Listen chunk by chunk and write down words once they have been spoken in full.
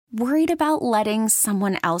Worried about letting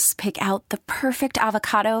someone else pick out the perfect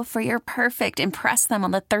avocado for your perfect impress them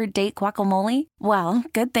on the third date guacamole? Well,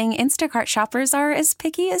 good thing Instacart shoppers are as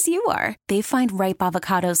picky as you are. They find ripe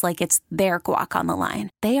avocados like it's their guac on the line.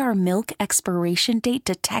 They are milk expiration date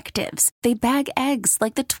detectives. They bag eggs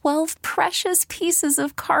like the 12 precious pieces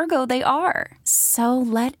of cargo they are. So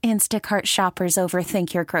let Instacart shoppers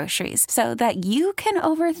overthink your groceries so that you can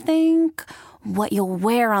overthink what you'll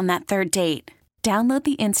wear on that third date. Download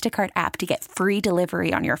the Instacart app to get free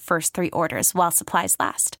delivery on your first 3 orders while supplies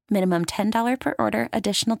last. Minimum $10 per order.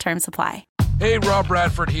 Additional terms apply. Hey, Rob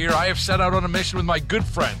Bradford here. I have set out on a mission with my good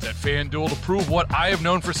friends at FanDuel to prove what I have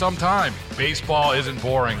known for some time. Baseball isn't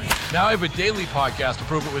boring. Now I have a daily podcast to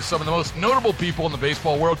prove it with some of the most notable people in the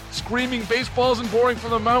baseball world, screaming baseball isn't boring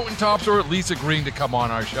from the mountaintops, or at least agreeing to come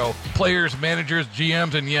on our show. Players, managers,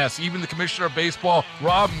 GMs, and yes, even the commissioner of baseball,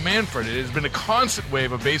 Rob Manfred. It has been a constant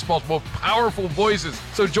wave of baseball's most powerful voices.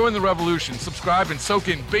 So join the revolution. Subscribe and soak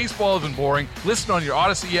in Baseball Isn't Boring. Listen on your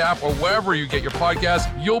Odyssey app or wherever you get your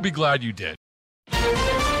podcasts. You'll be glad you did.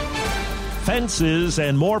 Fences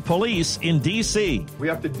and more police in D.C. We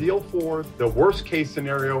have to deal for the worst case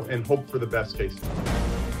scenario and hope for the best case.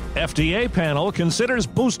 FDA panel considers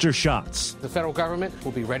booster shots. The federal government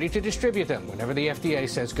will be ready to distribute them whenever the FDA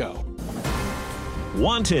says go.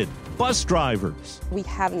 Wanted bus drivers. We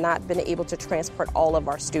have not been able to transport all of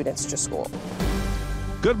our students to school.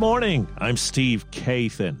 Good morning. I'm Steve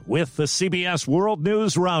Kathan with the CBS World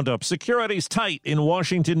News Roundup. Security's tight in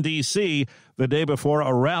Washington, D.C., the day before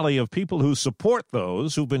a rally of people who support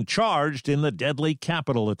those who've been charged in the deadly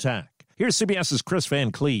Capitol attack. Here's CBS's Chris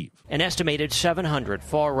Van Cleve. An estimated 700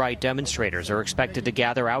 far-right demonstrators are expected to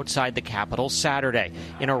gather outside the Capitol Saturday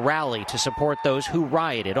in a rally to support those who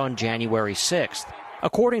rioted on January 6th.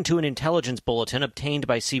 According to an intelligence bulletin obtained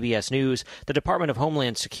by CBS News, the Department of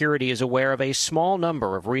Homeland Security is aware of a small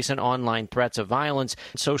number of recent online threats of violence.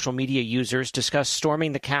 Social media users discussed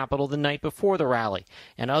storming the Capitol the night before the rally,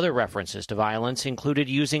 and other references to violence included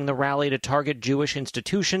using the rally to target Jewish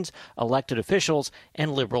institutions, elected officials,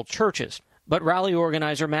 and liberal churches. But rally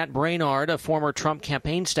organizer Matt Brainard, a former Trump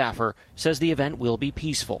campaign staffer, says the event will be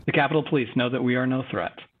peaceful. The Capitol Police know that we are no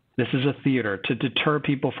threat. This is a theater to deter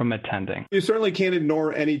people from attending. You certainly can't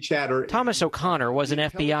ignore any chatter. Thomas O'Connor was an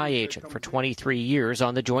FBI agent for 23 years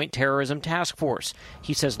on the Joint Terrorism Task Force.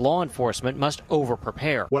 He says law enforcement must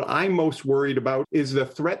over-prepare. What I'm most worried about is the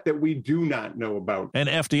threat that we do not know about. An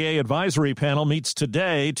FDA advisory panel meets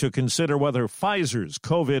today to consider whether Pfizer's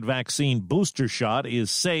COVID vaccine booster shot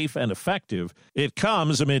is safe and effective. It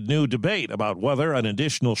comes amid new debate about whether an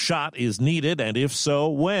additional shot is needed, and if so,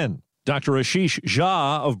 when. Dr. Ashish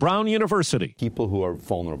Jha of Brown University. People who are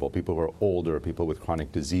vulnerable, people who are older, people with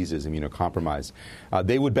chronic diseases, immunocompromised,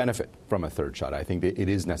 they would benefit from a third shot. I think that it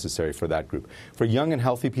is necessary for that group. For young and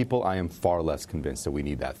healthy people, I am far less convinced that we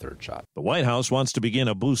need that third shot. The White House wants to begin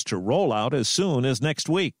a booster rollout as soon as next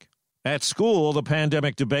week. At school, the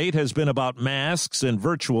pandemic debate has been about masks and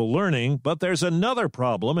virtual learning, but there's another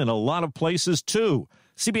problem in a lot of places, too.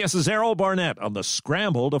 CBS's Errol Barnett on the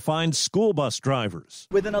scramble to find school bus drivers.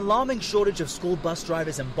 With an alarming shortage of school bus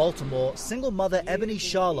drivers in Baltimore, single mother Ebony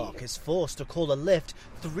Sharlock is forced to call a Lyft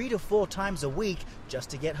 3 to 4 times a week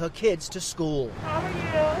just to get her kids to school. How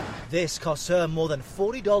are you? This costs her more than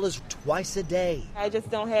 $40 twice a day. I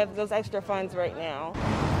just don't have those extra funds right now.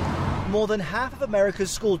 More than half of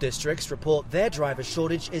America's school districts report their driver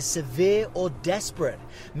shortage is severe or desperate.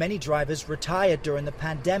 Many drivers retired during the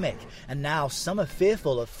pandemic, and now some are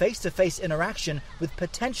fearful of face-to-face interaction with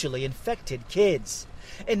potentially infected kids.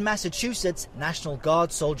 In Massachusetts, National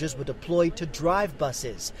Guard soldiers were deployed to drive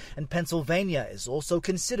buses, and Pennsylvania is also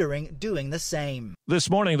considering doing the same. This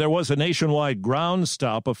morning, there was a nationwide ground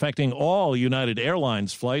stop affecting all United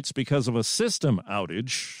Airlines flights because of a system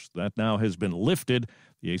outage. That now has been lifted.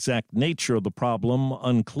 The exact nature of the problem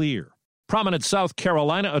unclear. Prominent South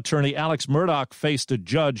Carolina attorney Alex Murdaugh faced a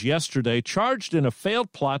judge yesterday charged in a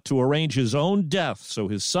failed plot to arrange his own death so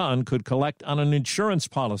his son could collect on an insurance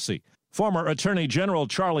policy. Former Attorney General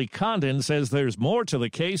Charlie Condon says there's more to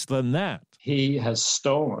the case than that. He has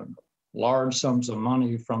stolen large sums of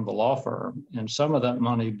money from the law firm, and some of that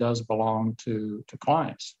money does belong to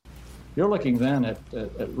clients. You're looking then at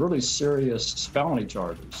really serious felony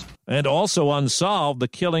charges. And also unsolved, the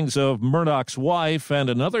killings of Murdaugh's wife and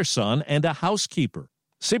another son and a housekeeper.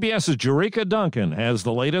 CBS's Jerika Duncan has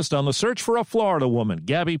the latest on the search for a Florida woman,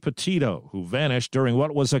 Gabby Petito, who vanished during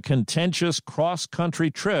what was a contentious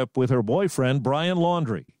cross-country trip with her boyfriend, Brian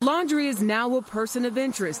Laundrie. Laundrie is now a person of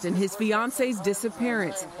interest in his fiance's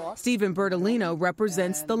disappearance. Stephen Bertolino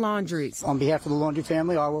represents the Laundries. On behalf of the Laundrie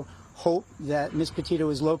family, I will hope that Miss Petito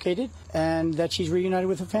is located and that she's reunited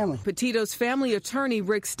with her family. Petito's family attorney,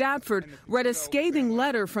 Rick Stafford, read a scathing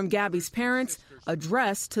letter from Gabby's parents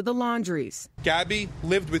addressed to the Laundries. Gabby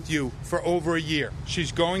lived with you for over a year.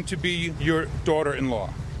 She's going to be your daughter-in-law.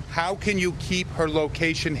 How can you keep her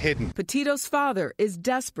location hidden? Petito's father is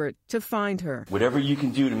desperate to find her. Whatever you can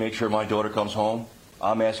do to make sure my daughter comes home,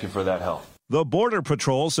 I'm asking for that help. The Border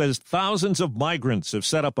Patrol says thousands of migrants have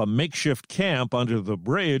set up a makeshift camp under the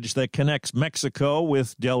bridge that connects Mexico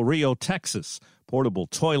with Del Rio, Texas. Portable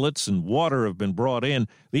toilets and water have been brought in.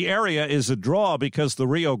 The area is a draw because the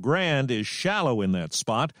Rio Grande is shallow in that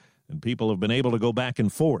spot, and people have been able to go back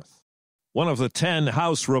and forth. One of the 10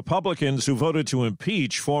 House Republicans who voted to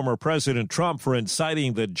impeach former President Trump for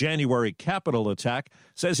inciting the January Capitol attack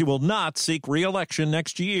says he will not seek re-election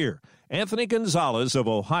next year. Anthony Gonzalez of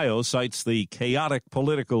Ohio cites the chaotic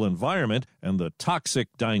political environment and the toxic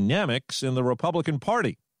dynamics in the Republican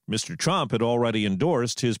Party. Mr. Trump had already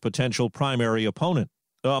endorsed his potential primary opponent.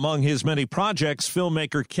 Among his many projects,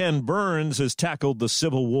 filmmaker Ken Burns has tackled the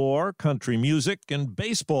Civil War, country music, and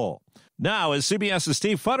baseball. Now, as CBS's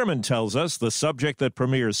Steve Futterman tells us, the subject that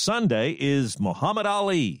premieres Sunday is Muhammad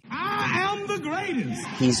Ali. I am the greatest.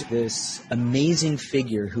 He's this amazing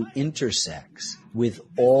figure who intersects with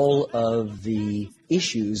all of the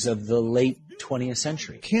issues of the late 20th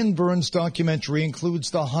century. Ken Burns' documentary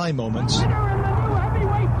includes the high moments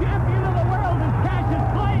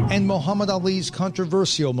and Muhammad Ali's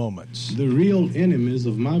controversial moments. The real enemies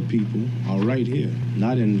of my people are right here,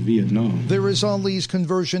 not in Vietnam. There is Ali's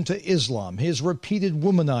conversion to Islam, his repeated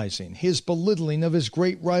womanizing, his belittling of his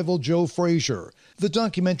great rival Joe Frazier. The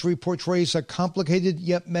documentary portrays a complicated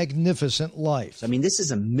yet magnificent life. I mean, this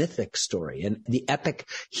is a mythic story and the epic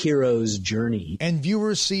hero's journey. And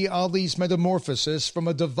viewers see Ali's metamorphosis from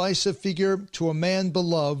a divisive figure to a man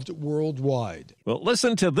beloved worldwide. Well,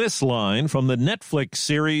 listen to this line from the Netflix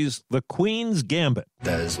series The Queen's Gambit.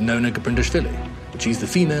 There's Nona Gapundashvili. She's the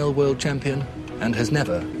female world champion and has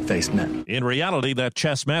never faced men. In reality, that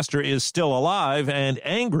chess master is still alive and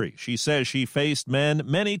angry. She says she faced men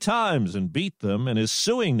many times and beat them and is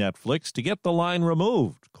suing Netflix to get the line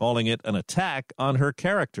removed, calling it an attack on her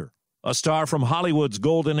character. A star from Hollywood's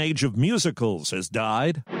golden age of musicals has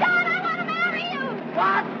died. John, I want to marry you!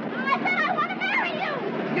 What? I said I want to marry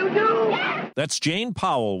you! You do? Yes! That's Jane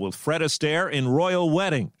Powell with Fred Astaire in Royal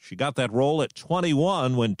Wedding. She got that role at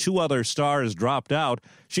 21 when 2 other stars dropped out.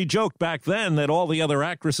 She joked back then that all the other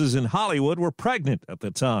actresses in Hollywood were pregnant at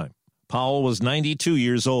the time. Powell was 92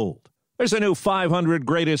 years old. There's a new 500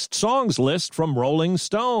 greatest songs list from Rolling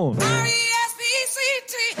Stone.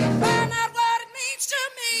 R-E-S-P-C-T, find out what it means to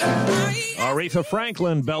me. Aretha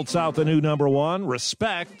Franklin belts out the new number 1,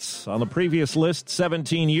 Respect. On the previous list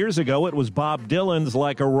 17 years ago, it was Bob Dylan's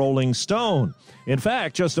Like a Rolling Stone. In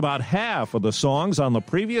fact, just about half of the songs on the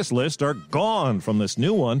previous list are gone from this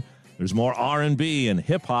new one. There's more R&B and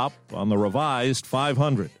hip-hop on the revised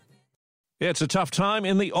 500. It's a tough time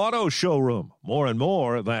in the auto showroom. More and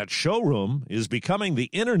more, that showroom is becoming the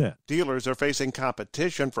internet. Dealers are facing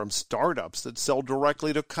competition from startups that sell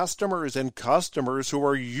directly to customers and customers who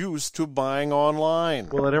are used to buying online.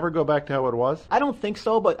 Will it ever go back to how it was? I don't think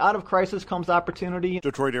so, but out of crisis comes opportunity.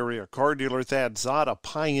 Detroit area car dealer Thad Zott, a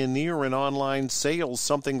pioneer in online sales,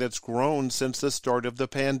 something that's grown since the start of the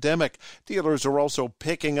pandemic. Dealers are also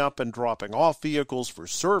picking up and dropping off vehicles for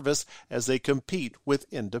service as they compete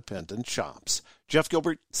with independent shops. Jeff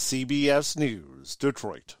Gilbert, CBS News,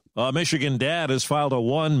 Detroit. A Michigan dad has filed a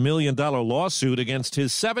 $1 million lawsuit against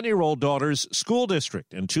his 7-year-old daughter's school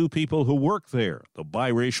district and 2 people who work there. The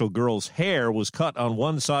biracial girl's hair was cut on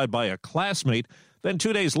one side by a classmate. Then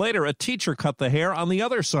 2 days later, a teacher cut the hair on the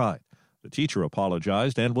other side. The teacher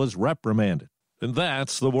apologized and was reprimanded. And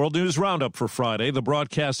that's the World News Roundup for Friday. The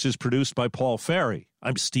broadcast is produced by Paul Ferry.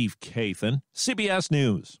 I'm Steve Kathan, CBS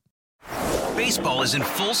News. Baseball is in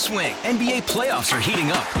full swing. NBA playoffs are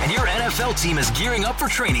heating up, and your NFL team is gearing up for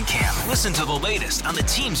training camp. Listen to the latest on the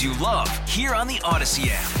teams you love here on the Odyssey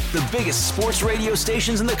app. The biggest sports radio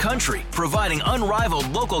stations in the country, providing unrivaled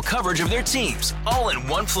local coverage of their teams, all in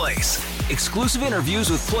one place. Exclusive interviews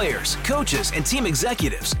with players, coaches, and team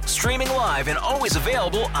executives, streaming live and always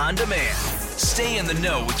available on demand. Stay in the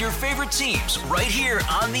know with your favorite teams right here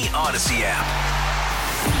on the Odyssey app.